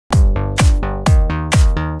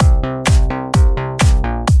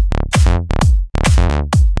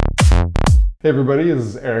Hey everybody, this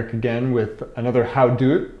is Eric again with another How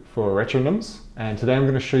Do It for Retronyms, and today I'm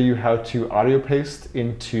going to show you how to audio paste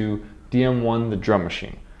into DM1 the Drum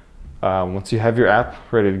Machine. Once you have your app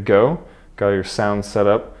ready to go, got your sound set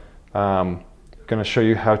up, I'm going to show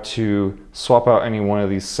you how to swap out any one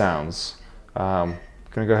of these sounds. I'm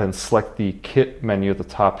going to go ahead and select the Kit menu at the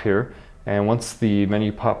top here, and once the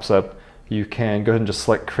menu pops up, you can go ahead and just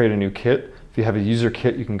select Create a New Kit. If you have a user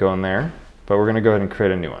kit, you can go in there, but we're going to go ahead and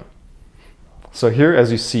create a new one. So here,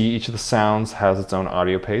 as you see, each of the sounds has its own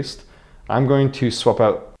audio paste. I'm going to swap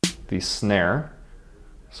out the snare.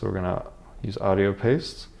 So we're going to use audio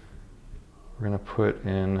paste. We're going to put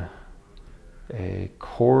in a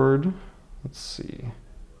chord. Let's see.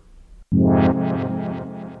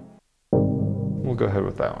 We'll go ahead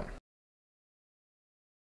with that one.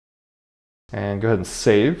 And go ahead and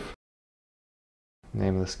save.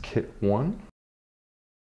 Name this Kit 1.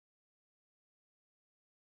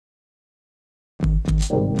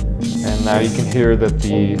 And now you can hear that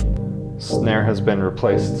the snare has been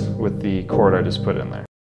replaced with the chord I just put in there.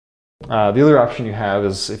 The other option you have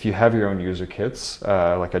is if you have your own user kits,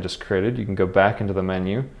 like I just created, you can go back into the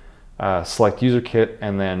menu, select user kit,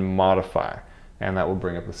 and then modify, and that will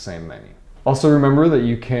bring up the same menu. Also remember that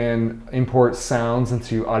you can import sounds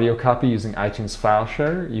into AudioCopy using iTunes File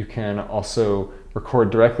Share. You can also record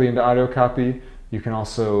directly into AudioCopy. You can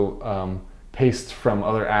also paste from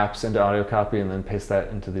other apps into AudioCopy and then paste that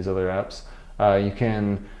into these other apps. You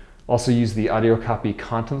can also use the AudioCopy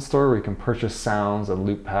content store where you can purchase sounds and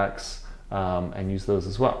loop packs and use those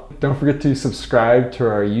as well. Don't forget to subscribe to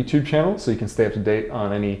our YouTube channel so you can stay up to date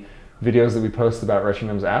on any videos that we post about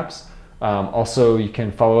Retronyms apps. Also, you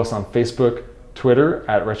can follow us on Facebook, Twitter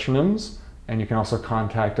at Retronyms, and you can also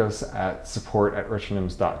contact us at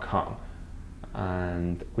support@retronyms.com.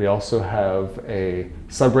 And we also have a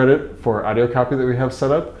subreddit for AudioCopy that we have set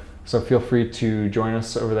up, so feel free to join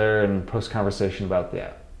us over there and post conversation about the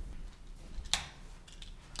app.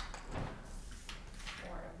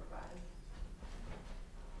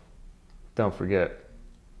 Don't forget,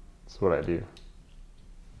 it's what I do.